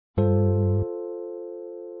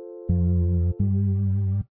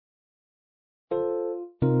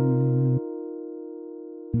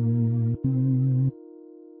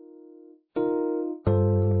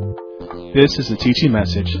This is a teaching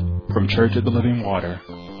message from Church of the Living Water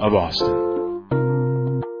of Austin.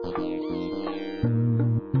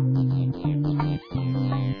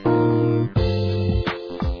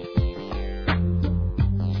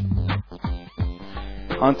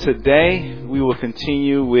 On today, we will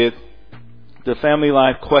continue with the family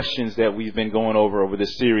life questions that we've been going over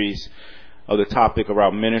this series of the topic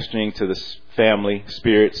around ministering to the family,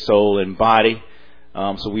 spirit, soul, and body.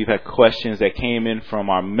 So we've had questions that came in from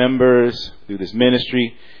our members through this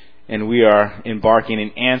ministry, and we are embarking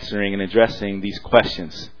in answering and addressing these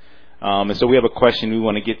questions. And so we have a question we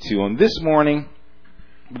want to get to on this morning.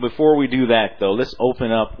 Before we do that, though, let's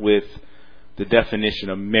open up with the definition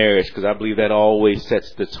of marriage, because I believe that always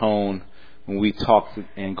sets the tone when we talk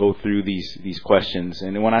and go through these questions.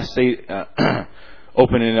 And when I say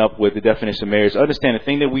opening up with the definition of marriage, understand the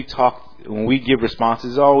thing that we talk, when we give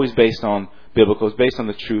responses, is always based on biblical. It's based on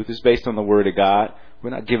the truth. It's based on the Word of God. We're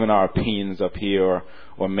not giving our opinions up here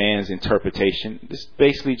or man's interpretation. It's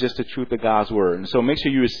basically just the truth of God's Word. And so make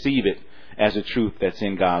sure you receive it as a truth that's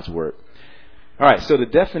in God's Word. All right, so the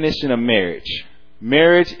definition of marriage.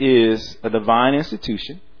 Marriage is a divine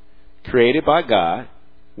institution created by God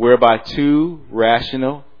whereby two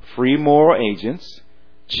rational, free moral agents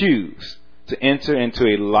choose to enter into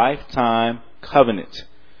a lifetime covenant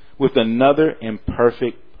with another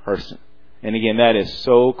imperfect person. And again, that is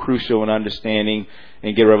so crucial in understanding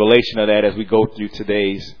and get revelation of that as we go through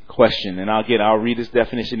today's question. And I'll read this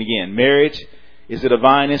definition again. Marriage is a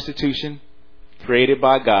divine institution created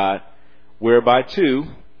by God whereby two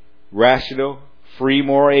rational, free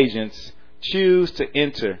moral agents choose to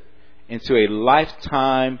enter into a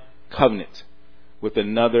lifetime covenant with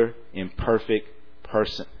another imperfect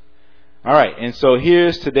person. All right, and so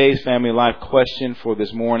here's today's family life question for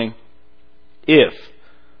this morning. If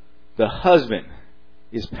the husband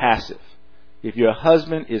is passive, if your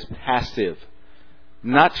husband is passive,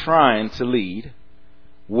 not trying to lead,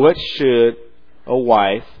 what should a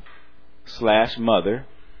wife/mother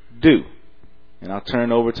do? And I'll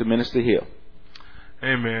turn it over to Minister Hill.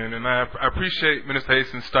 Amen. And I appreciate Minister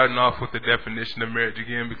Hastings starting off with the definition of marriage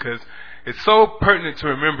again, because it's so pertinent to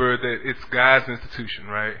remember that it's God's institution,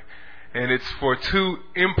 right? And it's for two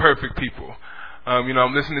imperfect people.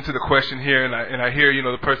 I'm listening to the question here, and I hear,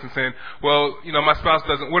 the person saying, well, my spouse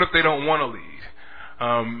doesn't. What if they don't want to lead?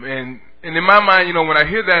 And in my mind, when I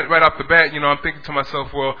hear that right off the bat, I'm thinking to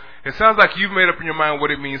myself, well, it sounds like you've made up in your mind what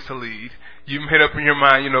it means to lead. You've made up in your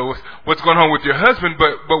mind, what's going on with your husband,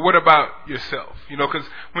 but what about yourself? Because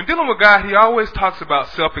when dealing with God, He always talks about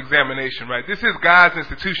self-examination, right? This is God's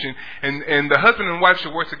institution, and the husband and wife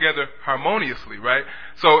should work together harmoniously, right?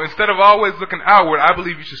 So instead of always looking outward, I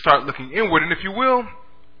believe you should start looking inward. And if you will,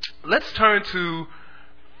 let's turn to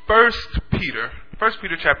 1 Peter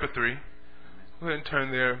chapter 3. Go ahead and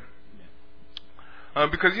turn there.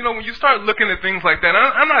 Because, when you start looking at things like that,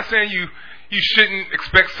 I'm not saying you shouldn't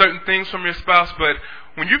expect certain things from your spouse, but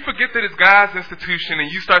when you forget that it's God's institution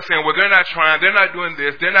and you start saying, well, they're not trying, they're not doing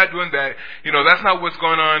this, they're not doing that, that's not what's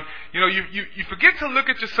going on, you forget to look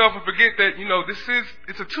at yourself and forget that,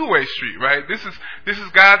 it's a two-way street, right? This is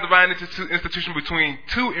God's divine institution between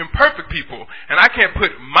two imperfect people, and I can't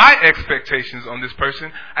put my expectations on this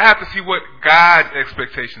person. I have to see what God's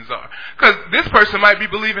expectations are. Because this person might be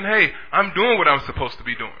believing, hey, I'm doing what I'm supposed to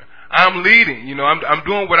be doing. I'm leading, I'm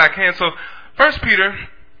doing what I can. So 1 Peter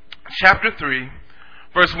chapter 3,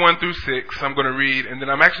 verse 1 through 6, I'm going to read, and then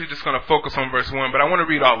I'm actually just going to focus on verse 1, but I want to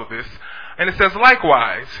read all of this. And it says,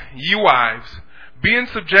 likewise, ye wives, be in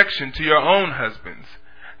subjection to your own husbands,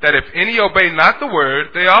 that if any obey not the word,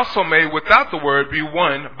 they also may without the word be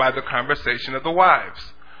won by the conversation of the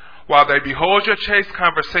wives, while they behold your chaste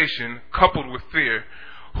conversation coupled with fear,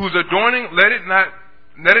 whose adorning let it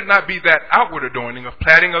not be that outward adorning of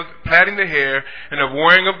plaiting the hair and of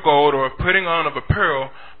wearing of gold or of putting on of apparel,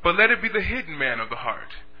 but let it be the hidden man of the heart.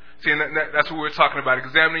 See, and that's what we're talking about,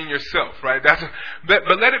 examining yourself, right?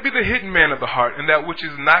 But let it be the hidden man of the heart, and that which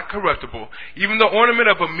is not corruptible, even the ornament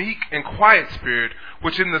of a meek and quiet spirit,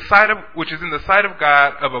 which is in the sight of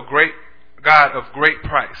God of great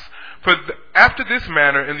price. For after this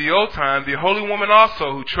manner, in the old time, the holy women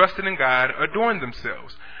also who trusted in God adorned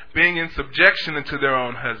themselves, being in subjection unto their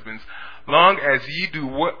own husbands, long as ye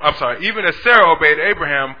do even as Sarah obeyed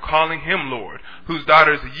Abraham, calling him Lord, whose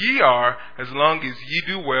daughters ye are, as long as ye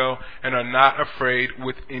do well and are not afraid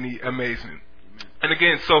with any amazement. And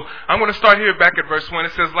again, so I'm going to start here back at verse 1.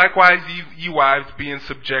 It says, likewise, ye wives, be in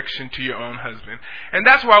subjection to your own husband. And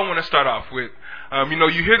that's where I want to start off with.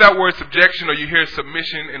 You hear that word subjection or you hear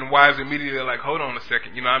submission, and wives immediately are like, hold on a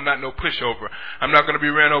second, I'm not no pushover. I'm not going to be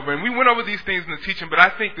ran over. And we went over these things in the teaching, but I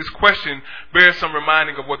think this question bears some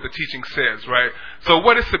reminding of what the teaching says, right? So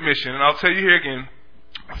what is submission? And I'll tell you here again,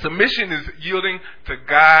 submission is yielding to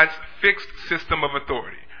God's fixed system of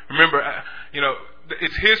authority. Remember,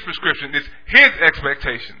 it's His prescription, it's His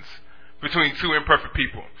expectations between two imperfect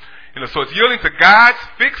people. So it's yielding to God's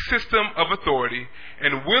fixed system of authority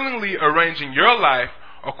and willingly arranging your life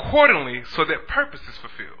accordingly so that purpose is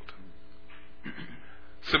fulfilled.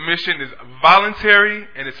 Submission is voluntary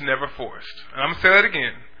and it's never forced. And I'm going to say that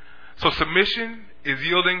again. So submission is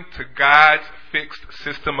yielding to God's fixed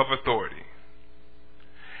system of authority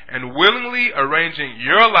and willingly arranging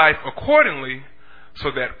your life accordingly so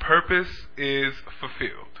that purpose is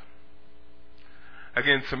fulfilled.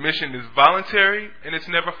 Again, submission is voluntary and it's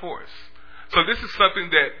never forced. So this is something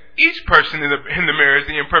that each person in the marriage,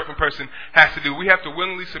 the imperfect person, has to do. We have to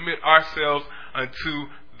willingly submit ourselves unto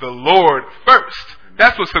the Lord first.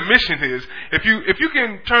 That's what submission is. If you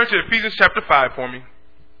can turn to Ephesians chapter 5 for me,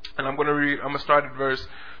 and I'm going to start at verse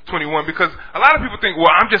 21, because a lot of people think,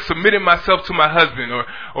 well, I'm just submitting myself to my husband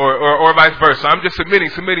or vice versa. I'm just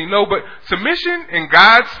submitting. No, but submission in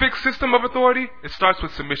God's fixed system of authority, it starts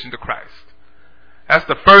with submission to Christ. That's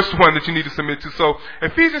the first one that you need to submit to. So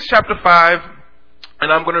Ephesians chapter 5,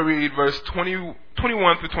 and I'm going to read verse 21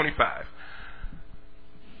 through 25.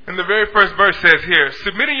 And the very first verse says here,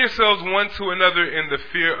 submitting yourselves one to another in the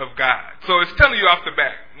fear of God. So it's telling you off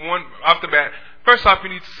the bat, first off, you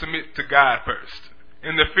need to submit to God first,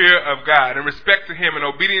 in the fear of God, and respect to Him and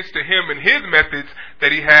obedience to Him and His methods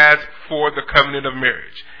that He has for the covenant of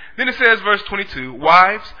marriage. Then it says, verse 22,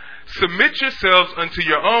 wives, submit yourselves unto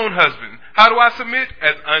your own husband. How do I submit?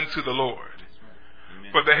 As unto the Lord.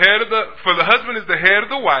 For the husband is the head of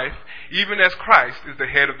the wife, even as Christ is the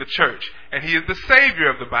head of the church, and He is the Savior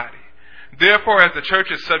of the body. Therefore, as the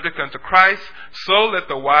church is subject unto Christ, so let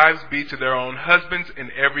the wives be to their own husbands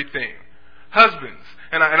in everything. Husbands.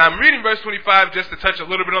 And I'm reading verse 25 just to touch a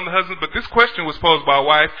little bit on the husbands, but this question was posed by a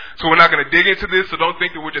wife, so we're not going to dig into this, so don't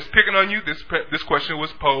think that we're just picking on you. This question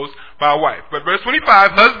was posed by a wife. But verse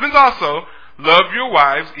 25, husbands also, love your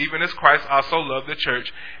wives, even as Christ also loved the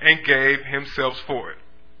church and gave Himself for it.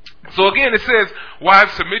 So again, it says,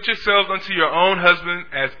 wives, submit yourselves unto your own husband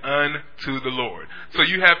as unto the Lord. So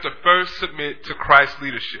you have to first submit to Christ's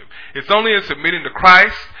leadership. It's only in submitting to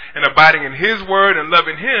Christ and abiding in His word and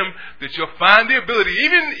loving Him that you'll find the ability,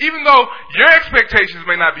 even though your expectations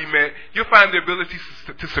may not be met, you'll find the ability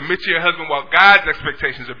to submit to your husband while God's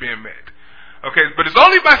expectations are being met. Okay, but it's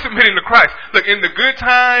only by submitting to Christ. Look, in the good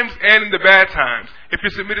times and in the bad times, if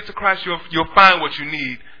you're submitted to Christ, you'll find what you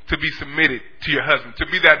need to be submitted to your husband, to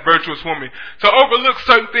be that virtuous woman, to overlook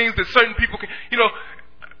certain things that certain people can,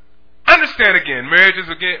 understand again, marriage is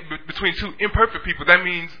again between two imperfect people. That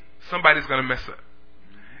means somebody's going to mess up.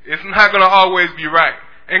 It's not going to always be right.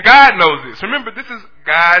 And God knows this. Remember, this is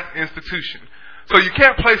God's institution. So you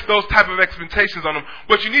can't place those type of expectations on them.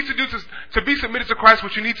 What you need to do to be submitted to Christ,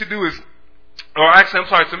 what you need to do is,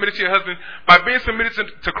 submitted to your husband. By being submitted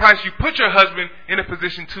to Christ, you put your husband in a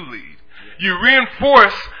position to lead. You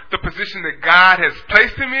reinforce the position that God has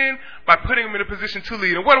placed him in by putting him in a position to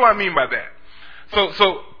lead. And what do I mean by that?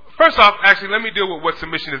 So first off, actually, let me deal with what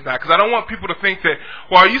submission is not, because I don't want people to think that,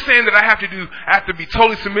 well, are you saying that I have to be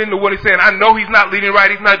totally submitting to what He's saying? I know He's not leading right,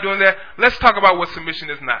 He's not doing that. Let's talk about what submission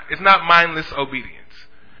is not. It's not mindless obedience,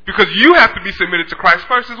 because you have to be submitted to Christ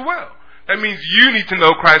first as well. That means you need to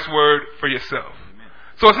know Christ's word for yourself.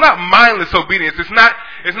 So it's not mindless obedience. It's not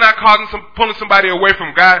pulling somebody away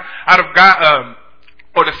from God, out of God,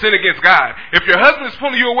 or to sin against God. If your husband is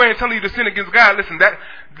pulling you away and telling you to sin against God, listen,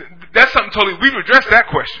 that's something totally. We've addressed that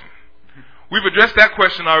question. We've addressed that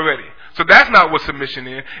question already. So that's not what submission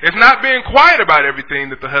is. It's not being quiet about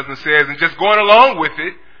everything that the husband says and just going along with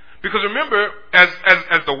it. Because remember, as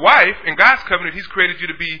the wife in God's covenant, He's created you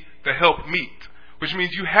to be the helpmeet, which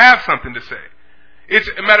means you have something to say.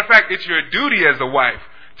 A matter of fact, it's your duty as a wife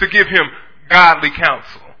to give him godly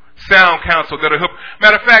counsel, sound counsel that'll help.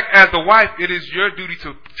 Matter of fact, as the wife, it is your duty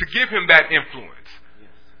to give him that influence.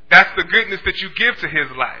 That's the goodness that you give to his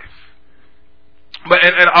life. But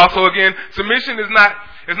and also again, submission is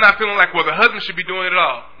not feeling like, well, the husband should be doing it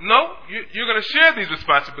all. No, you're going to share these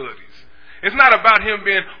responsibilities. It's not about him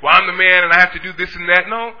being, well, I'm the man and I have to do this and that.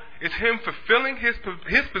 No, it's him fulfilling his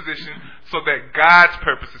position so that God's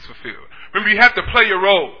purpose is fulfilled. Remember, you have to play your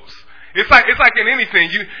roles. It's like in anything.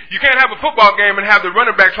 You can't have a football game and have the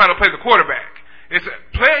running back trying to play the quarterback. It's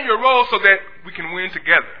playing your role so that we can win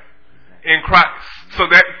together in Christ, so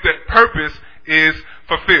that purpose is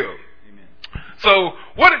fulfilled. Amen. So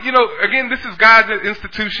again, this is God's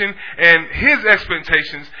institution and His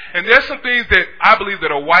expectations. And there's some things that I believe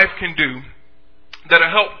that a wife can do that'll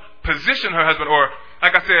help position her husband, or,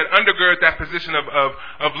 like I said, undergird that position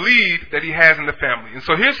of lead that he has in the family. And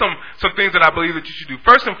so here's some things that I believe that you should do.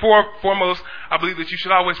 First and foremost, I believe that you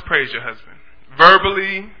should always praise your husband.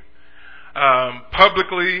 Verbally,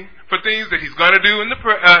 publicly, for things that he's going to do in the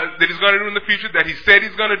future, that he said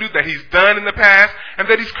he's going to do, that he's done in the past, and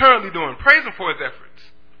that he's currently doing. Praise him for his efforts.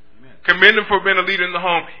 Amen. Commend him for being a leader in the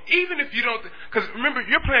home, even if you don't, because remember,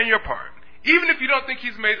 you're playing your part. Even if you don't think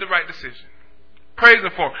he's made the right decision, praise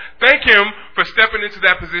him for him. Thank him for stepping into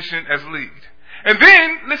that position as lead. And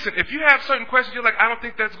then, listen, if you have certain questions, you're like, I don't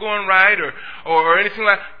think that's going right, or anything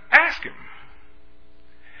like that, ask him.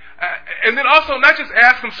 And then also, not just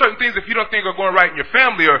ask him certain things if you don't think are going right in your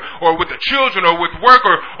family, or with the children, or with work,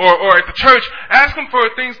 or at the church. Ask him for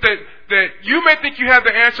things that you may think you have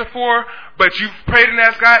the answer for, but you've prayed and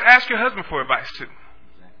asked God. Ask your husband for advice too.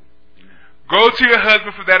 Go to your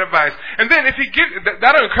husband for that advice. And then if he gives,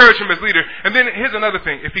 that'll encourage him as leader. And then here's another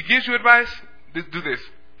thing. If he gives you advice, do this.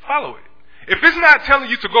 Follow it. If it's not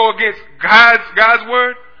telling you to go against God's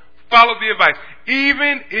word, follow the advice.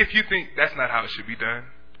 Even if you think that's not how it should be done.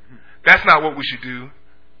 That's not what we should do.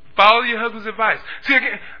 Follow your husband's advice. See,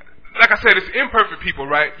 again, like I said, it's imperfect people,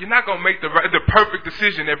 right? You're not going to make the perfect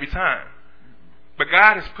decision every time. But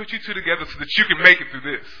God has put you two together so that you can make it through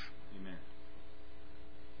this. Amen.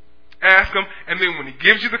 Ask him, and then when he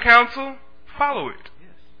gives you the counsel, follow it.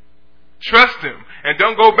 Yes. Trust him. And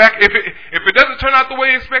don't go back. If it doesn't turn out the way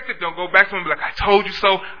you expected, don't go back to him and be like, I told you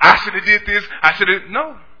so. I should have did this. I should have.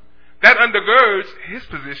 No. That undergirds his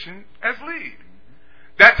position as lead.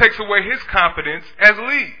 That takes away his confidence as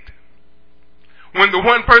lead. When the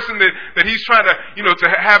one person that he's trying to, to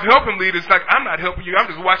have help him lead is like, I'm not helping you. I'm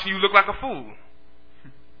just watching you look like a fool.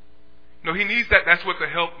 No, he needs that. That's what the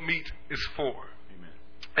help meet is for.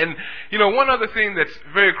 Amen. And, one other thing that's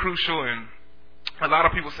very crucial, and a lot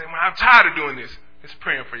of people say, well, I'm tired of doing this. It's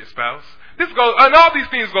praying for your spouse. And all these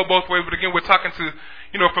things go both ways, but again, we're talking to,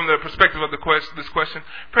 from the perspective of this question.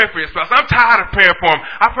 Pray for your spouse. I'm tired of praying for him.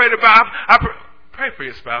 Pray for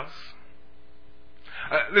your spouse.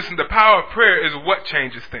 Listen, the power of prayer is what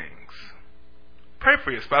changes things. Pray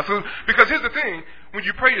for your spouse. Because here's the thing. When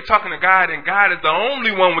you pray, you're talking to God, and God is the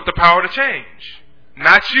only one with the power to change.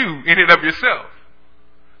 Not you in and of yourself.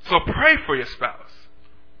 So pray for your spouse.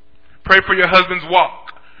 Pray for your husband's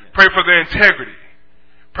walk. Pray for their integrity.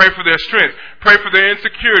 Pray for their strength. Pray for their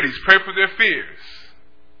insecurities. Pray for their fears.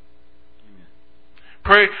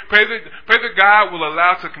 Pray that God will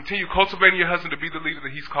allow to continue cultivating your husband to be the leader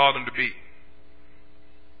that he's called him to be.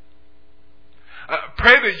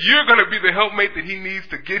 Pray that you're going to be the helpmate that he needs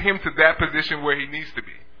to get him to that position where he needs to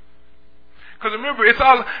be. Because remember, it's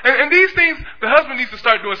all, and these things, the husband needs to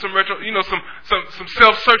start doing some some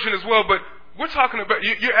self-searching as well, but we're talking about,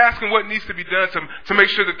 you're asking what needs to be done to make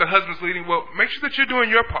sure that the husband's leading. Well, make sure that you're doing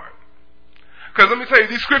your part. Because let me tell you,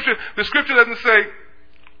 the scripture doesn't say,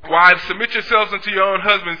 wives, submit yourselves unto your own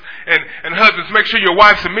husbands, and husbands, make sure your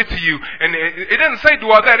wives submit to you. And it doesn't say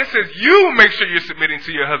do all that. It says you make sure you're submitting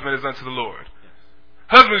to your husband as unto the Lord.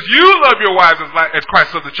 Husbands, you love your wives as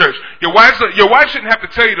Christ loves the church. Your wife shouldn't have to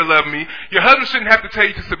tell you to love me. Your husband shouldn't have to tell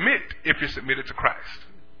you to submit if you're submitted to Christ.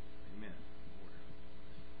 Amen.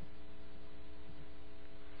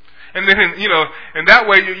 And then, and that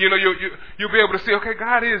way, you'll be able to say, okay,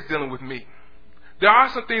 God is dealing with me. There are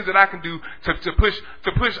some things that I can do to push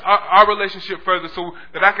our relationship further, so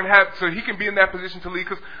that I can so he can be in that position to lead.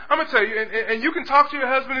 Because I'm gonna tell you, and you can talk to your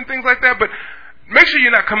husband and things like that, but make sure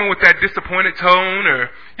you're not coming with that disappointed tone, or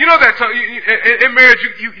that tone. In marriage,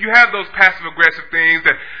 you have those passive aggressive things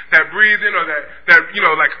that breathe in, or that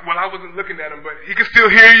like, well, I wasn't looking at him, but he can still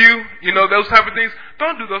hear you. Those type of things.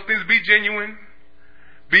 Don't do those things. Be genuine,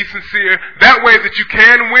 be sincere. That way, that you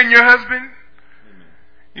can win your husband.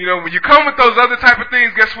 When you come with those other type of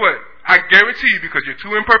things, guess what? I guarantee you, because you're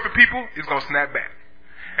two imperfect people, it's going to snap back.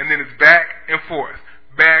 And then it's back and forth,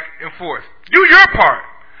 back and forth. Do your part.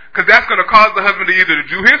 Because that's going to cause the husband to either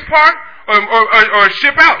do his part or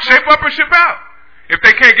ship out. Shape up or ship out. If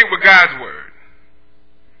they can't get with God's word.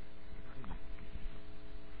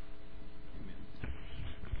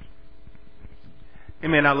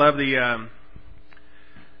 Amen. I love the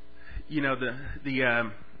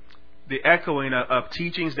echoing of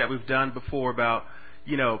teachings that we've done before about,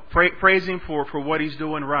 praising for what he's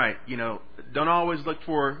doing right. Don't always look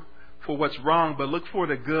for what's wrong, but look for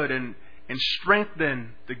the good and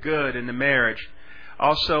strengthen the good in the marriage.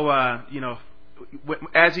 Also,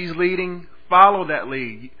 as he's leading, follow that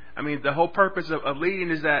lead. I mean, the whole purpose of leading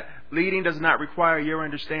is that leading does not require your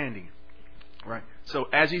understanding. Right. So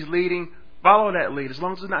as he's leading, follow that lead, as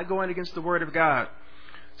long as it's not going against the Word of God.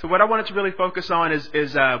 So what I wanted to really focus on is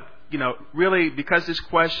really, because this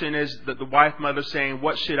question is the wife mother saying,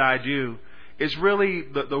 what should I do? Is really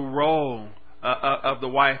the role of the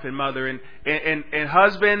wife and mother. And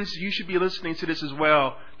husbands, you should be listening to this as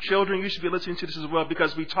well. Children, you should be listening to this as well,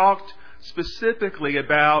 because we talked specifically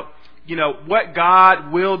about, what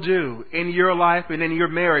God will do in your life and in your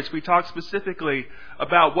marriage. We talked specifically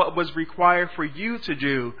about what was required for you to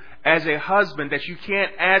do as a husband, that you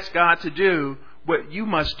can't ask God to do what you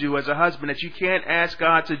must do as a husband, that you can't ask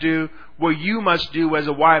God to do what you must do as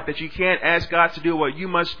a wife, that you can't ask God to do what you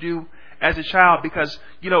must do as a child, because,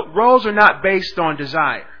 roles are not based on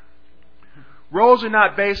desire. Roles are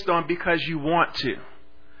not based on because you want to.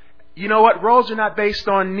 You know what? Roles are not based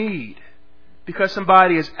on need, because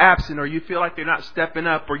somebody is absent, or you feel like they're not stepping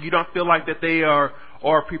up, or you don't feel like that they are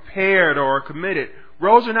prepared or committed.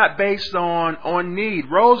 Roles are not based on need.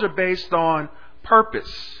 Roles are based on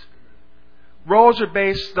purpose. Roles are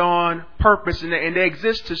based on purpose, and they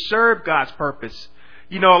exist to serve God's purpose.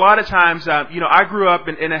 A lot of times, I grew up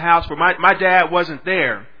in a house where my dad wasn't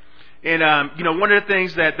there. And, one of the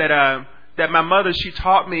things that my mother, she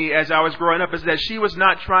taught me as I was growing up, is that she was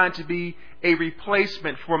not trying to be a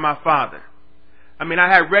replacement for my father. I mean,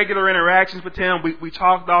 I had regular interactions with him. We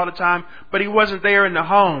talked all the time, but he wasn't there in the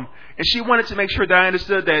home. And she wanted to make sure that I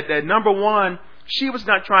understood that number one, she was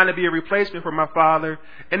not trying to be a replacement for my father.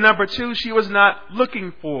 And number two, she was not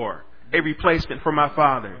looking for a replacement for my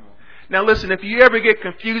father. Now listen, if you ever get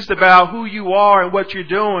confused about who you are and what you're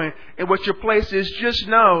doing and what your place is, just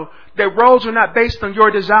know that roles are not based on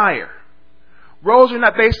your desire. Roles are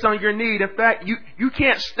not based on your need. In fact, you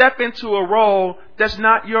can't step into a role that's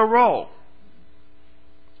not your role.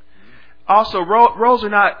 Also, roles are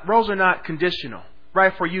not conditional.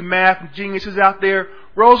 Right? For you math geniuses out there,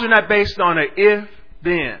 roles are not based on a if,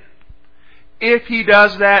 then. If he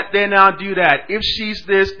does that, then I'll do that. If she's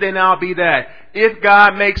this, then I'll be that. If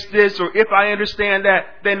God makes this, or if I understand that,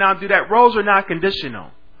 then I'll do that. Roles are not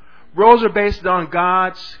conditional. Roles are based on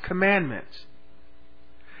God's commandments.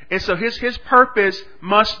 And so his purpose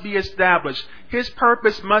must be established. His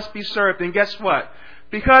purpose must be served. And guess what?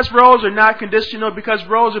 Because roles are not conditional, because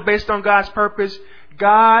roles are based on God's purpose,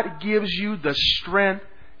 God gives you the strength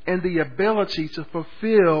and the ability to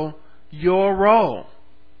fulfill your role.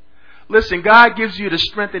 Listen, God gives you the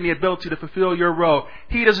strength and the ability to fulfill your role.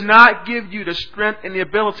 He does not give you the strength and the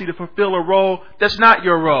ability to fulfill a role that's not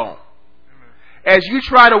your role. As you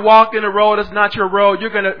try to walk in a role that's not your role,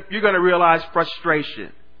 you're gonna realize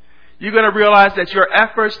frustration. You're gonna realize that your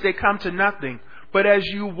efforts, they come to nothing. But as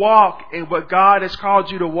you walk in what God has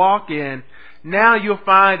called you to walk in, now you'll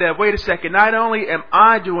find that, wait a second, not only am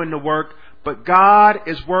I doing the work, but God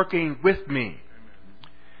is working with me.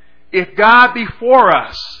 If God be for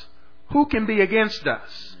us, who can be against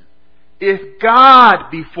us? If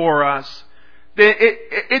God be for us, then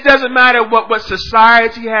it doesn't matter what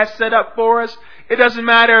society has set up for us. It doesn't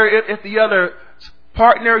matter if the other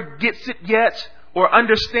partner gets it yet, or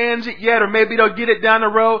understands it yet, or maybe they'll get it down the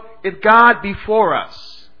road. If God be for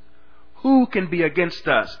us, who can be against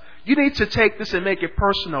us? You need to take this and make it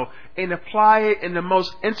personal and apply it in the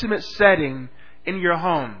most intimate setting in your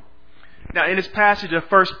home. Now, in this passage of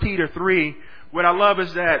 1 Peter 3, what I love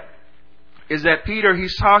is that Peter,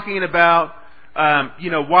 he's talking about,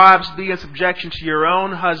 wives, be in subjection to your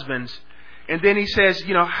own husbands. And then he says,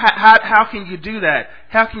 how can you do that?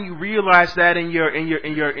 How can you realize that in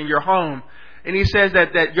your home? And he says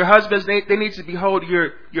that your husbands, they need to behold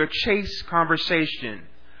your chaste conversation,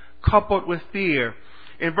 coupled with fear.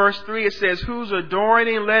 In verse 3 it says, whose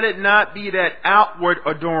adorning, let it not be that outward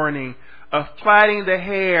adorning of plaiting the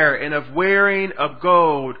hair and of wearing of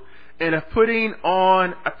gold and of putting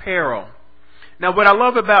on apparel. Now, what I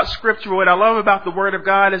love about Scripture, what I love about the Word of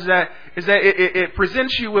God is that it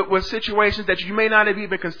presents you with situations that you may not have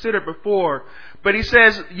even considered before. But he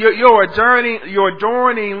says, your adorning,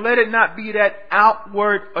 let it not be that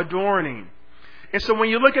outward adorning. And so when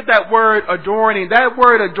you look at that word adorning,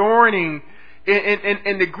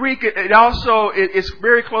 in the Greek, it also is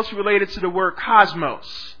very closely related to the word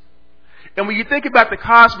cosmos. And when you think about the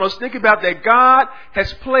cosmos, think about that God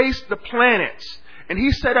has placed the planets, and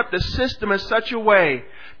He set up the system in such a way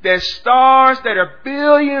that stars that are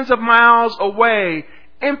billions of miles away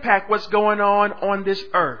impact what's going on this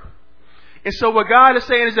earth. And so what God is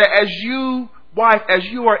saying is that as you, wife, as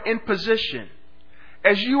you are in position,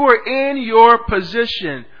 as you are in your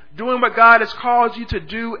position, doing what God has called you to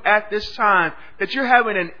do at this time, that you're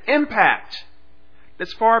having an impact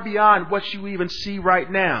that's far beyond what you even see right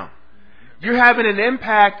now. You're having an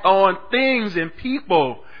impact on things and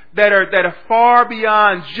people that are far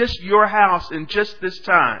beyond just your house and just this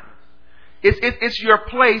time. It's your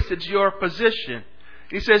place. It's your position.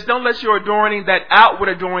 He says, don't let your adorning, that outward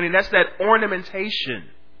adorning, that's that ornamentation,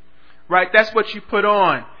 right? That's what you put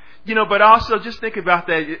on. But also just think about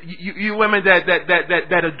that. You women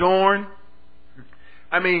that adorn.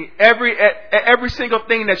 I mean, every single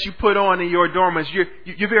thing that you put on in your adornments,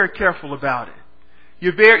 you're very careful about it.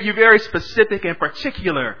 You're very specific and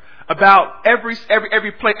particular about every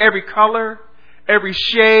color, every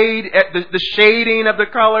shade, the shading of the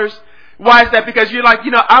colors. Why is that? Because you're like,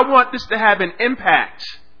 I want this to have an impact.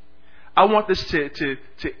 I want this to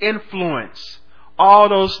influence all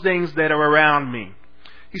those things that are around me.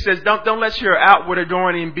 He says, don't let your outward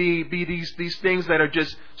adorning be these things that are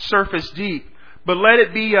just surface deep, but let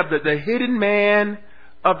it be of the hidden man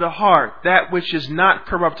of the heart, that which is not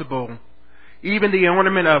corruptible, even the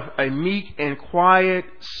ornament of a meek and quiet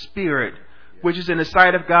spirit, which is in the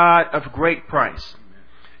sight of God of great price.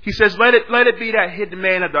 He says, let it be that hidden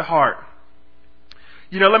man of the heart.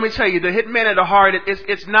 Let me tell you, the hidden man of the heart,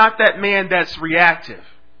 it's not that man that's reactive,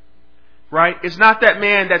 right? It's not that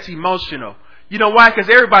man that's emotional. You know why? Because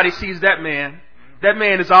everybody sees that man. That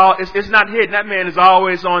man is it's not hidden. That man is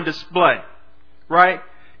always on display, right?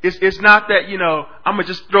 It's not that, I'm going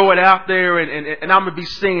to just throw it out there and I'm going to be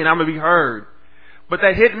seen, I'm going to be heard. But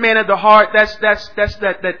that hidden man of the heart, that's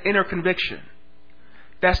that inner conviction.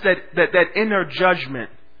 That's that inner judgment.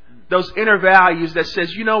 Those inner values that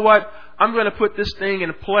says, you know what? I'm going to put this thing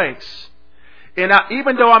in place. And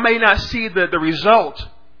even though I may not see the result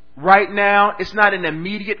right now, it's not an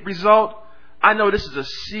immediate result. I know this is a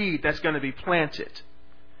seed that's going to be planted.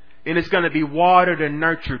 And it's going to be watered and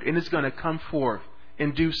nurtured. And it's going to come forth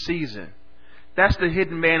in due season. That's the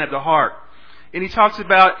hidden man of the heart. And he talks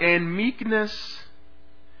about in meekness,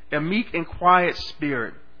 a meek and quiet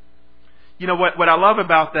spirit. What I love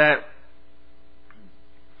about that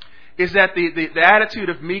is that the attitude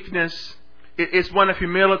of meekness is one of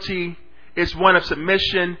humility, it's one of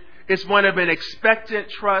submission, it's one of an expectant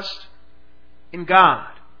trust in God.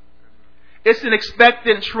 It's an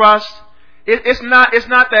expectant trust. It's not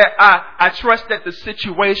that I trust that the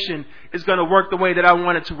situation is going to work the way that I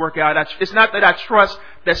want it to work out. It's not that I trust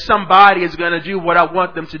that somebody is going to do what I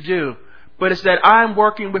want them to do. But it's that I'm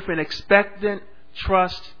working with an expectant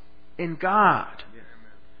trust in God.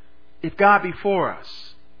 If God be for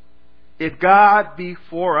us. If God be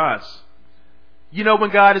for us. When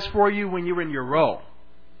God is for you? When you're in your role.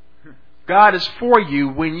 God is for you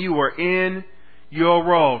when you are in your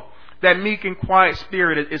role. That meek and quiet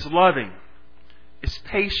spirit is loving. It's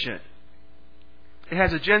patient. It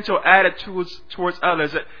has a gentle attitude towards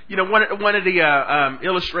others. One of the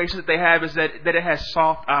illustrations that they have is that it has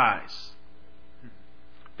soft eyes.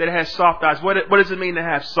 That it has soft eyes. What does it mean to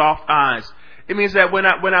have soft eyes? It means that when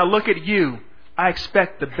I look at you, I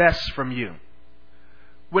expect the best from you.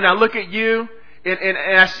 When I look at you and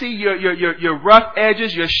I see your rough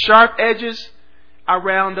edges, your sharp edges, I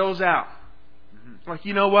round those out. Like,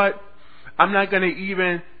 you know what? I'm not going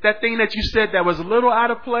to that thing that you said that was a little out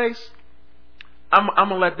of place, I'm going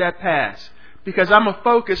to let that pass. Because I'm going to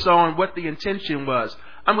focus on what the intention was.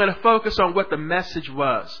 I'm going to focus on what the message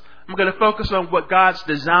was. I'm going to focus on what God's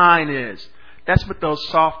design is. That's what those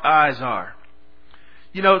soft eyes are.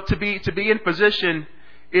 To be in position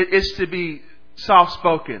is to be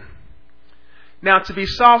soft-spoken. Now, to be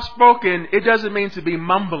soft-spoken, it doesn't mean to be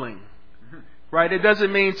mumbling. Right? It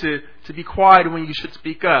doesn't mean to be quiet when you should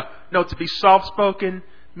speak up. No, to be soft-spoken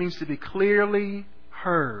means to be clearly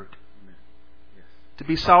heard. To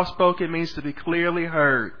be soft-spoken means to be clearly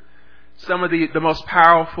heard. Some of the most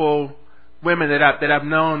powerful women that I've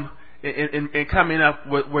known in coming up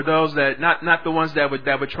were those that not the ones that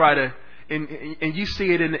would try to, and you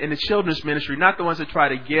see it in the children's ministry, not the ones that try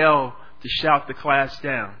to yell to shout the class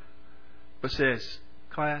down, but says,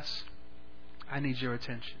 class, I need your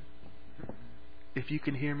attention. If you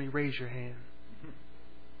can hear me, raise your hand.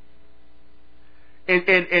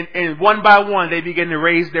 And one by one, they begin to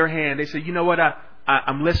raise their hand. They say, you know what,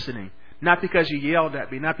 I'm listening. Not because you yelled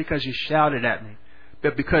at me, not because you shouted at me,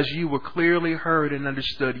 but because you were clearly heard and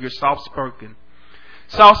understood. You're soft-spoken.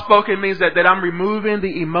 Soft-spoken means that I'm removing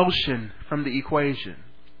the emotion from the equation.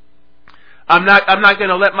 I'm not going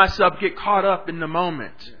to let myself get caught up in the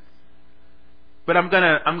moment. But I'm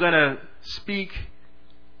gonna speak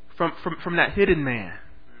from that hidden man.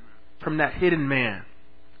 From that hidden man.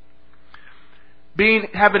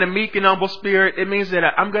 Having a meek and humble spirit, it means that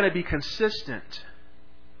I'm going to be consistent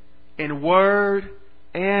in word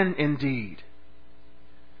and in deed.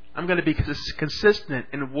 I'm going to be consistent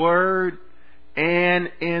in word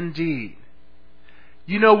and in deed.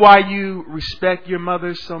 You know why you respect your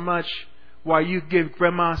mother so much? Why you give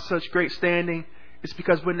grandma such great standing? It's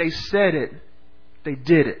because when they said it, they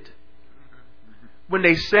did it. When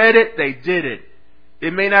they said it, they did it.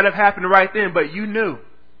 It may not have happened right then, but you knew.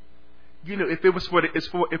 You knew if it was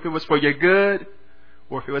for your good,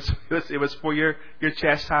 or if it was for your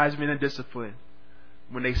chastisement and discipline.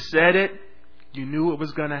 When they said it, you knew it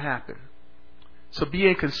was going to happen. So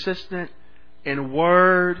being consistent in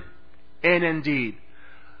word and in deed.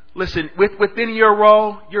 Listen, within your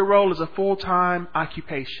role is a full-time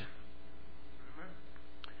occupation.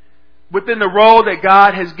 Within the role that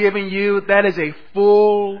God has given you, that is a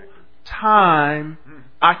full-time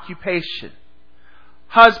occupation.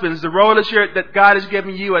 Husbands, the role that God has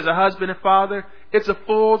given you as a husband and father, it's a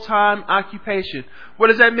full-time occupation. What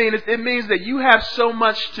does that mean? It means that you have so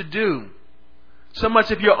much to do, so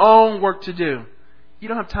much of your own work to do. You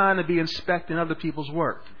don't have time to be inspecting other people's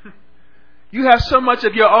work. You have so much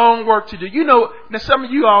of your own work to do. You know, now some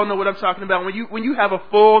of you all know what I'm talking about. When you have a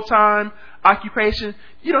full-time occupation,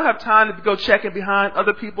 you don't have time to go checking behind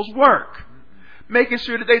other people's work, making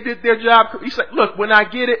sure that they did their job. You say, look, when I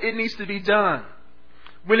get it, it needs to be done.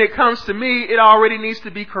 When it comes to me, it already needs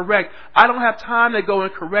to be correct. I don't have time to go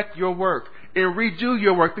and correct your work and redo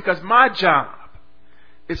your work because my job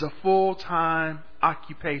is a full-time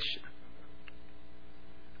occupation.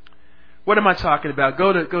 What am I talking about?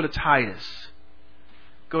 Go to Titus.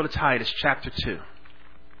 Go to Titus chapter 2.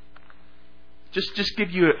 Just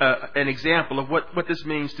give you an example of what this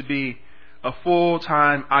means to be a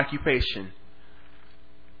full-time occupation.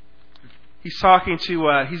 He's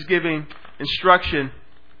giving instruction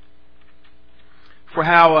for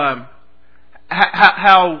how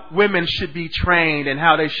women should be trained and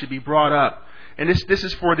how they should be brought up. And this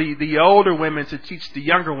is for the older women to teach the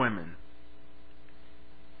younger women.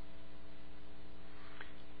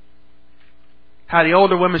 How the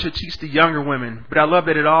older women should teach the younger women. But I love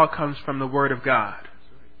that it all comes from the Word of God.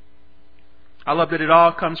 I love that it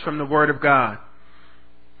all comes from the Word of God.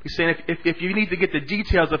 He's saying if you need to get the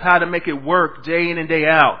details of how to make it work day in and day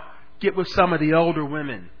out, get with some of the older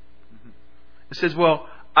women. It says, well,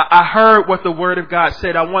 I heard what the Word of God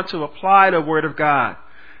said. I want to apply the Word of God.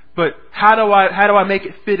 But how do I make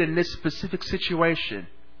it fit in this specific situation?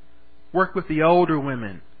 Work with the older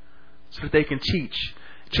women so that they can teach.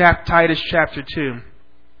 Titus chapter 2.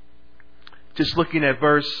 Just looking at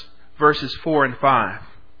verses 4 and 5.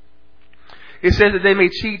 It says that they may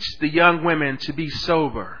teach the young women to be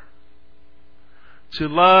sober, to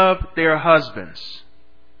love their husbands,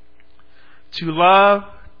 to love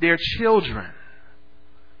their children,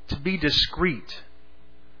 to be discreet,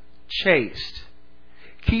 chaste,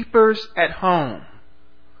 keepers at home,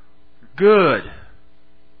 good.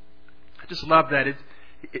 I just love that.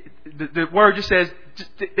 The word just says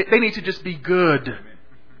they need to just be good.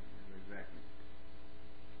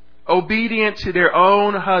 Obedient to their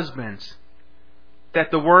own husbands,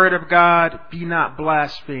 that the word of God be not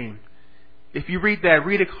blasphemed. If you read that,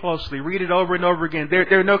 read it closely. Read it over and over again.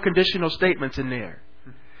 There are no conditional statements in there.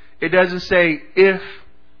 It doesn't say if,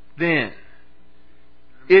 then.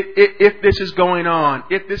 If this is going on,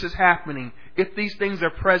 if this is happening, if these things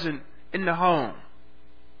are present in the home.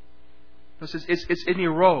 It's in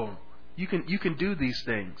your role. You can do these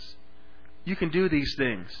things. You can do these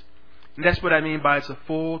things. And that's what I mean by it's a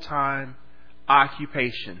full-time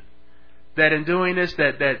occupation. That in doing this,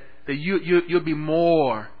 that you'll be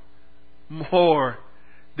more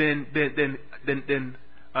than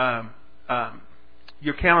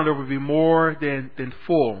your calendar will be more than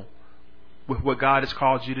full with what God has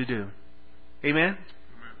called you to do. Amen?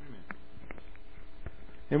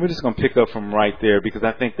 And we're just going to pick up from right there because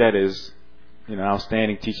I think that is,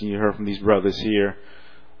 outstanding teaching you heard from these brothers here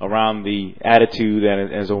around the attitude that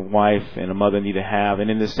as a wife and a mother need to have. And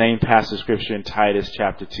in the same passage of scripture in Titus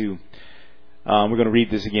chapter 2, we're going to read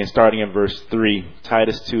this again starting in verse 3.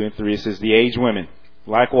 Titus 2 and 3, it says, the aged women,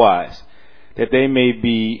 likewise, that they may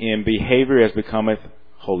be in behavior as becometh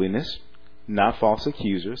holiness, not false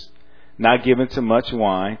accusers, not given to much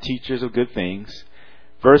wine, teachers of good things.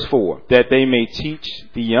 Verse 4, that they may teach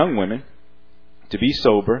the young women to be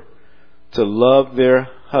sober, to love their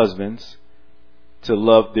husbands, to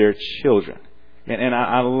love their children. And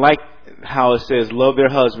I like how it says love their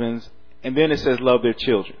husbands, and then it says love their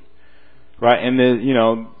children. Right? And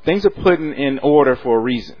things are put in order for a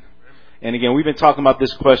reason. And again, we've been talking about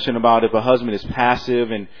this question about if a husband is passive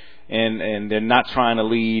and they're not trying to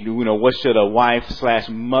lead, what should a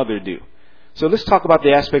wife/mother do? So let's talk about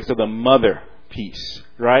the aspects of the mother piece,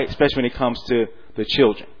 right? Especially when it comes to the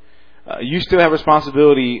children. You still have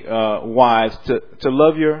responsibility, wives, to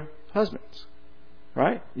love your husbands,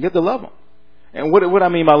 right? You have to love them. And what I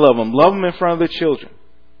mean by love them in front of their children.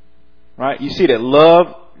 Right? You see that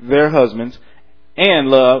love their husbands and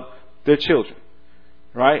love their children.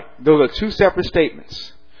 Right? Those are two separate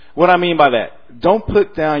statements. What I mean by that, don't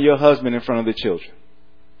put down your husband in front of the children.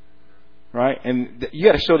 Right? And you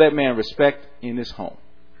got to show that man respect in his home.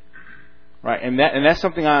 Right? And that's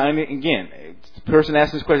something again, the person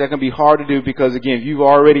asking this question, that can be hard to do because, again, you've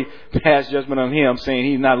already passed judgment on him saying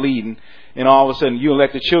he's not leading, and all of a sudden you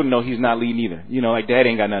let the children know he's not leading either. You know, like Daddy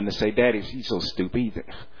ain't got nothing to say. Daddy, he's so stupid.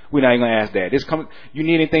 We're not even going to ask Dad. You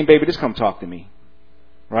need anything, baby, just come talk to me.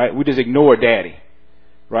 Right? We just ignore Daddy.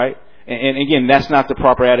 Right? And again, that's not the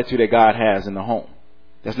proper attitude that God has in the home.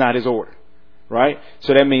 That's not His order. Right?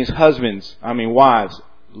 So that means wives,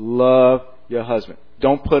 love your husband.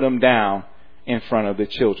 Don't put him down in front of the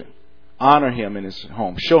children. Honor him in his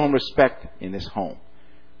home. Show him respect in his home.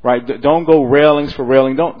 Right? Don't go railings for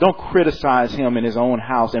railing. Don't criticize him in his own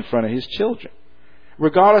house in front of his children.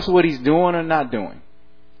 Regardless of what he's doing or not doing.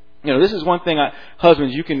 You know, this is one thing,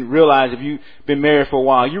 husbands, you can realize if you've been married for a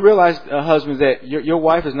while. You realize, husbands, that your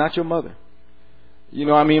wife is not your mother. You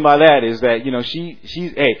know what I mean by that is that, you know, she's,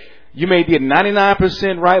 hey, you may be at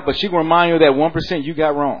 99% right, but she can remind you of that 1% you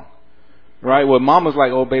got wrong. Right? Well, mama's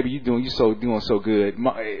like, oh, baby, you doing so good.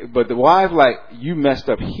 But the wife, like, you messed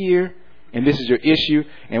up here, and this is your issue,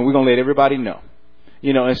 and we're going to let everybody know.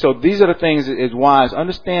 You know, and so these are the things as wives.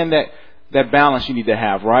 Understand that balance you need to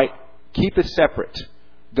have, right? Keep it separate.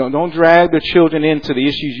 Don't drag the children into the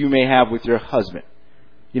issues you may have with your husband.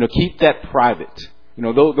 You know, keep that private. You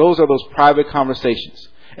know, those are those private conversations.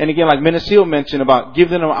 And again, like Menaceel mentioned about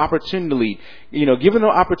giving them an opportunity to lead. You know, giving them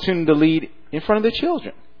an opportunity to lead in front of their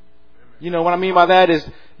children. You know, what I mean by that is,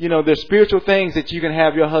 you know, there's spiritual things that you can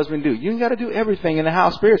have your husband do. You ain't got to do everything in the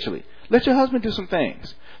house spiritually. Let your husband do some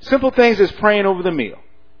things. Simple things as praying over the meal.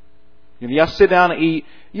 You know, y'all sit down and eat,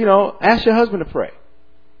 you know, ask your husband to pray.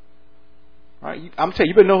 All right? I'm telling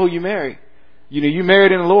you, you better know who you marry. You know, you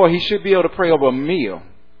married in the Lord, he should be able to pray over a meal.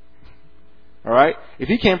 All right? If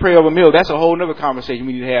he can't pray over a meal, that's a whole other conversation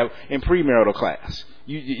we need to have in premarital class.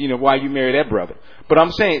 You know, why you marry that brother. But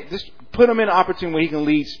I'm saying, just put him in an opportunity where he can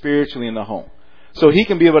lead spiritually in the home. So he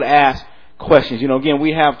can be able to ask questions. You know, again,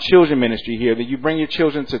 we have children ministry here that you bring your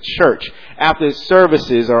children to church after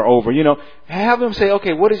services are over. You know, have them say,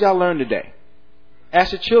 okay, what did y'all learn today?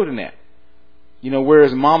 Ask your children that. You know, where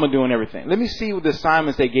is mama doing everything? Let me see what the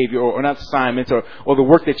assignments they gave you, or not assignments, or the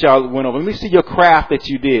work that y'all went over. Let me see your craft that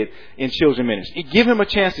you did in children ministry. Give him a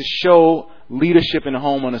chance to show leadership in the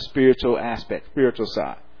home on a spiritual aspect, spiritual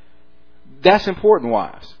side. That's important,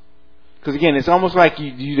 wives. Because again, it's almost like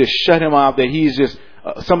you just shut him out, that he's just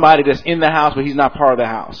somebody that's in the house, but he's not part of the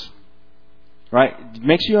house. Right?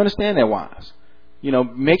 Make sure you understand that, wives. You know,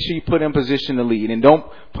 make sure you put him in position to lead, and don't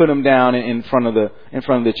put him down in front of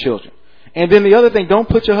the children. And then the other thing, don't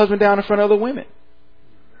put your husband down in front of other women.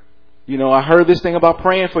 You know, I heard this thing about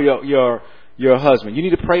praying for your husband. You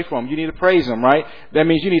need to pray for him. You need to praise him, right? That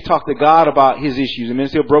means you need to talk to God about his issues. And then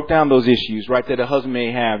still broke down those issues, right, that a husband may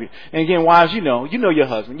have. And again, wives, you know your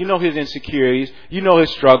husband. You know his insecurities. You know his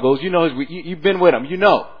struggles. You know you've been with him. You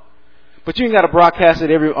know. But you ain't got to broadcast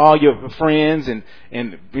it all your friends and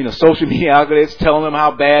you know, social media outlets telling them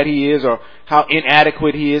how bad he is or how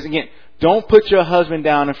inadequate he is. Again, don't put your husband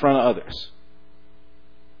down in front of others.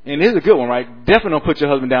 And this is a good one, right? Definitely don't put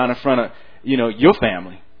your husband down in front of, you know, your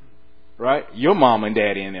family. Right? Your mom and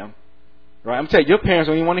daddy and them. Right? I'm telling you, your parents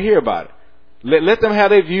don't even want to hear about it. Let them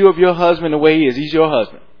have their view of your husband the way he is. He's your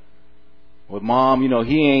husband. Well, mom, you know,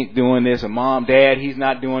 he ain't doing this. And mom, dad, he's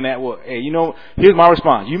not doing that. Well, hey, you know, here's my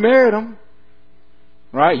response. You married him.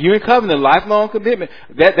 Right? You in covenant, lifelong commitment.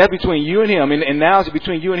 That's between you and him. And now it's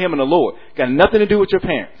between you and him and the Lord. Got nothing to do with your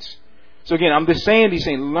parents. So again, I'm just saying these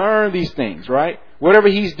things. Learn these things, right? Whatever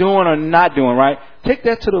he's doing or not doing, right? Take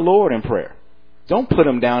that to the Lord in prayer. Don't put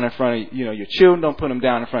them down in front of, you know, your children. Don't put them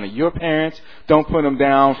down in front of your parents. Don't put them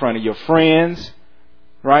down in front of your friends.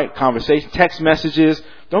 Right? Conversation, text messages.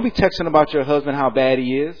 Don't be texting about your husband how bad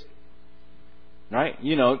he is. Right?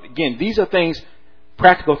 You know, again, these are things,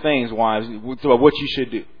 practical things, wives, what you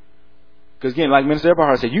should do. Because again, like Minister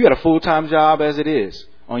Eberhard said, you got a full-time job as it is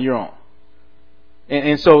on your own.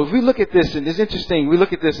 And so if we look at this, and it's interesting, we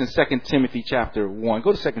look at this in 2 Timothy chapter 1.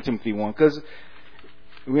 Go to 2 Timothy 1, because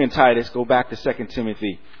we're in Titus. Go back to 2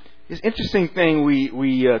 Timothy. It's an interesting thing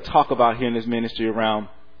we talk about here in this ministry around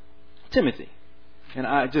Timothy.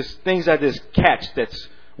 And things I just catch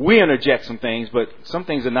we interject some things, but some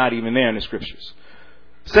things are not even there in the scriptures.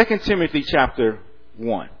 2 Timothy chapter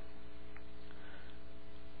 1.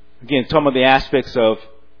 Again, talking about the aspects of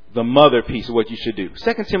the mother piece of what you should do.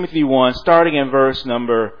 2 Timothy 1, starting in verse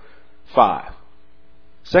number 5.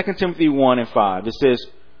 2 Timothy 1 and 5. It says,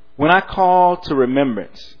 when I call to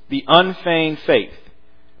remembrance the unfeigned faith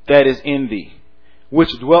that is in thee,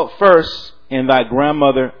 which dwelt first in thy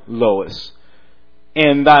grandmother Lois,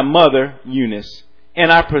 and thy mother Eunice,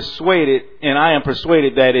 and I am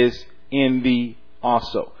persuaded that is in thee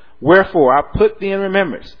also. Wherefore I put thee in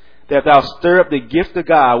remembrance, that thou stir up the gift of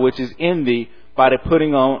God which is in thee by the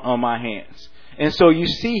putting on my hands. And so you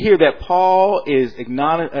see here that Paul is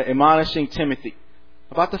admonishing Timothy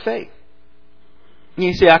about the faith. And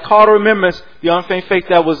he said, I call to remembrance the unfeigned faith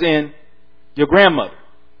that was in your grandmother,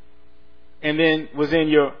 and then was in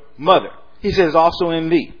your mother. He says also in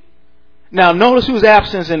thee. Now notice who's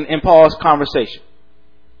absent in Paul's conversation.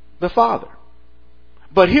 The father.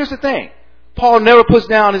 But here's the thing. Paul never puts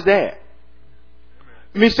down his dad.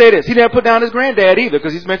 Let me say this. He never put down his granddad either,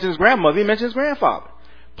 because he's mentioned his grandmother. He mentioned his grandfather.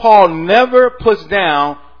 Paul never puts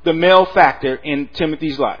down the male factor in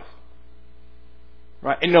Timothy's life.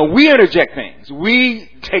 Right? And we interject things. We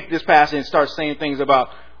take this passage and start saying things about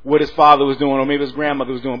what his father was doing or maybe his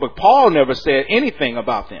grandmother was doing. But Paul never said anything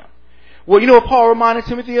about them. Well, you know what Paul reminded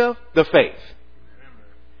Timothy of? The faith.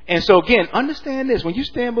 And so again, understand this. When you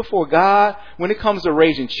stand before God, when it comes to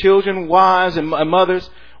raising children, wives, and mothers,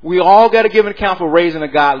 we all got to give an account for raising a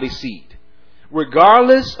godly seed.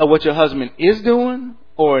 Regardless of what your husband is doing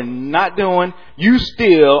or not doing, you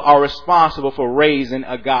still are responsible for raising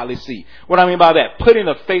a godly seed. What I mean by that? Putting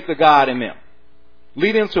the faith of God in them.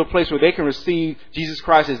 Lead them to a place where they can receive Jesus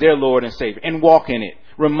Christ as their Lord and Savior and walk in it.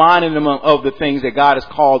 Reminding them of the things that God has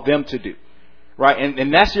called them to do. Right?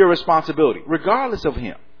 And that's your responsibility, regardless of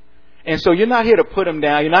him. And so you're not here to put them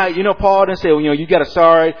down. You're not, Paul didn't say, well, you got a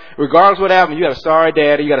sorry, regardless of what happened, you got a sorry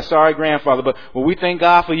daddy, you got a sorry grandfather, but we thank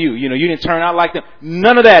God for you. You didn't turn out like them.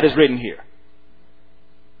 None of that is written here.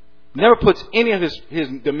 Never puts any of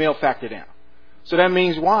the male factor down. So that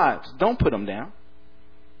means wives, don't put them down.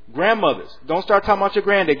 Grandmothers, don't start talking about your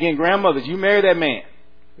granddad. Again, grandmothers, you marry that man.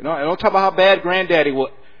 Don't talk about how bad granddaddy was.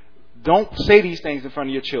 Don't say these things in front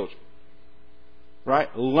of your children.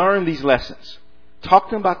 Right? Learn these lessons. Talk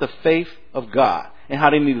to them about the faith of God and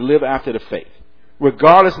how they need to live after the faith,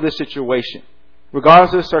 regardless of the situation,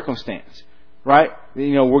 regardless of the circumstance, right?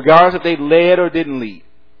 Regardless if they led or didn't lead.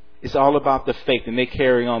 It's all about the faith, and they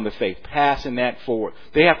carry on the faith, passing that forward.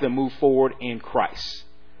 They have to move forward in Christ.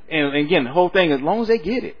 And again, the whole thing, as long as they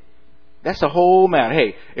get it, that's the whole matter.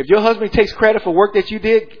 Hey, if your husband takes credit for work that you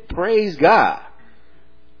did, praise God.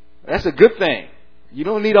 That's a good thing. You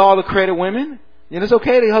don't need all the credit, women. It's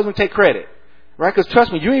okay that your husband take credit. Right? Because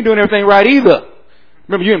trust me, you ain't doing everything right either.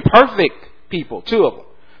 Remember, you're imperfect people, two of them.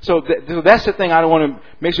 So that's the thing I don't want to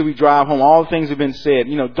make sure we drive home. All the things have been said.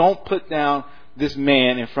 Don't put down this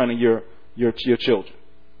man in front of your children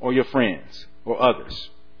or your friends or others.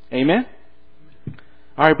 Amen?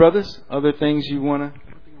 All right, brothers. Other things you want to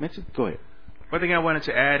mention? Go ahead. One thing I wanted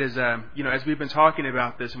to add is, as we've been talking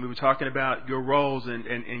about this and we were talking about your roles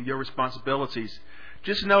and your responsibilities,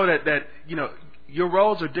 just know that your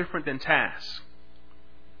roles are different than tasks.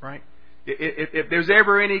 Right? If there's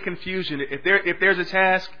ever any confusion, if there's a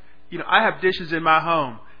task, I have dishes in my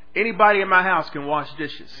home. Anybody in my house can wash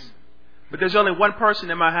dishes. But there's only one person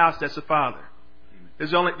in my house that's a father.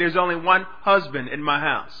 There's only one husband in my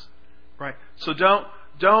house. Right? So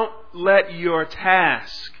don't let your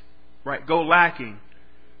task, right, go lacking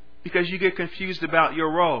because you get confused about your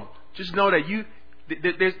role. Just know that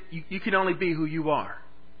you can only be who you are.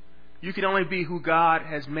 You can only be who God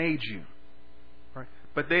has made you. Right?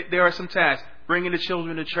 But there are some tasks. Bringing the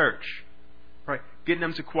children to church. Right? Getting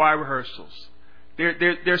them to choir rehearsals.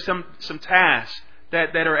 There's some tasks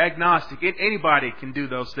that are agnostic. Anybody can do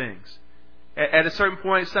those things. At a certain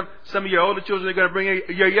point, some of your older children are going to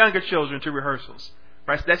bring your younger children to rehearsals.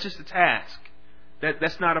 Right? So that's just a task.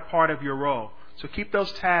 That's not a part of your role. So keep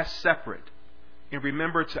those tasks separate. And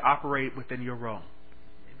remember to operate within your role.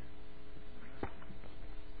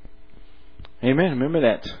 Amen. Remember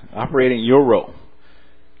that. Operating your role.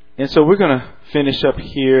 And so we're going to finish up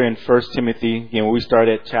here in 1 Timothy. Again, where we start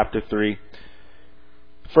at chapter 3.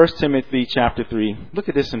 1 Timothy chapter 3. Look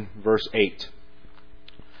at this in verse 8.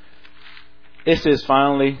 It says,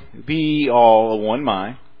 finally, be ye all of one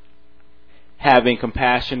mind, having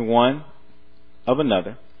compassion one of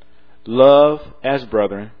another. Love as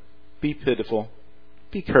brethren. Be pitiful.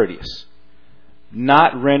 Be courteous.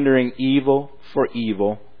 Not rendering evil for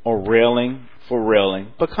evil, or railing for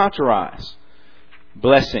railing, but contrariwise,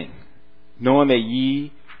 blessing, knowing that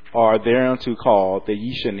ye are thereunto called, that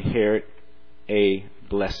ye should inherit a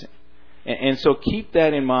blessing. And so keep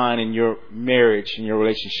that in mind in your marriage, in your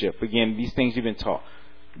relationship. Again, these things you've been taught.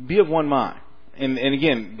 Be of one mind. And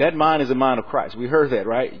again, that mind is the mind of Christ. We heard that,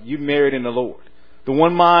 right? You married in the Lord. The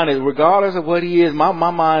one mind is, regardless of what he is, my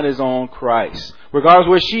mind is on Christ. Regardless of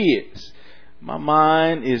where she is. My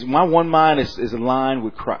one mind is aligned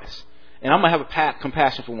with Christ. And I'm going to have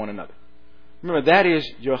compassion for one another. Remember, that is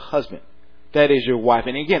your husband. That is your wife.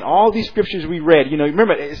 And again, all these scriptures we read,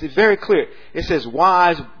 remember, it's very clear. It says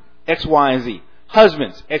wives, X, Y, and Z.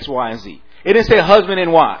 Husbands, X, Y, and Z. It didn't say husband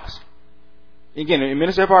and wives. Again,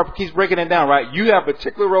 Minister Ephardt keeps breaking it down, right? You have a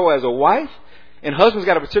particular role as a wife, and husband's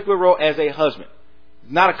got a particular role as a husband.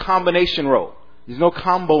 It's not a combination role. There's no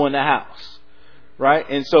combo in the house. Right?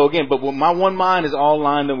 And so again, but my one mind is all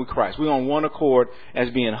lined up with Christ. We're on one accord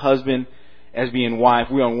as being husband, as being wife.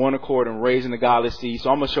 We're on one accord in raising the godly seed.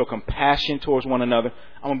 So I'm going to show compassion towards one another.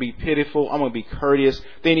 I'm going to be pitiful. I'm going to be courteous.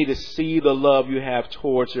 They need to see the love you have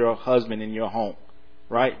towards your husband in your home.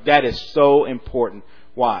 Right? That is so important.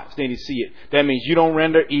 Wives, they need to see it. That means you don't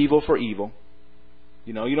render evil for evil.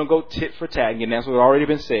 You don't go tit for tat. Again, that's what's already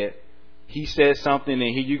been said. He says something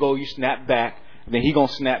and here you go, you snap back. And then he going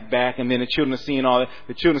to snap back, and then the children are seeing all that.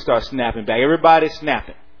 The children start snapping back. Everybody's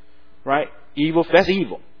snapping. Right? Evil, that's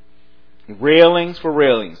evil. Railings for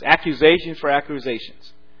railings. Accusations for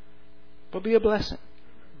accusations. But be a blessing.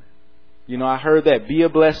 I heard that. Be a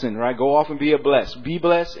blessing, right? Go off and be a blessed. Be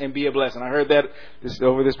blessed and be a blessing. I heard that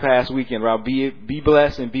over this past weekend, right? Be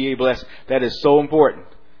blessed and be a blessing. That is so important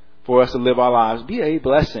for us to live our lives. Be a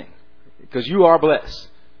blessing. Because you are blessed.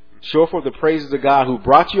 Show forth the praises of God who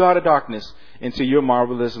brought you out of darkness into your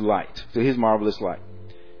marvelous light, to his marvelous light.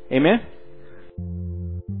 Amen?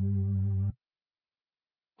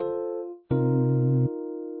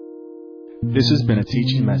 This has been a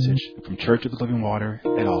teaching message from Church of the Living Water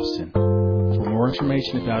at Austin. For more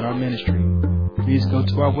information about our ministry, please go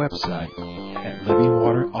to our website at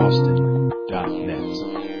livingwateraustin.org.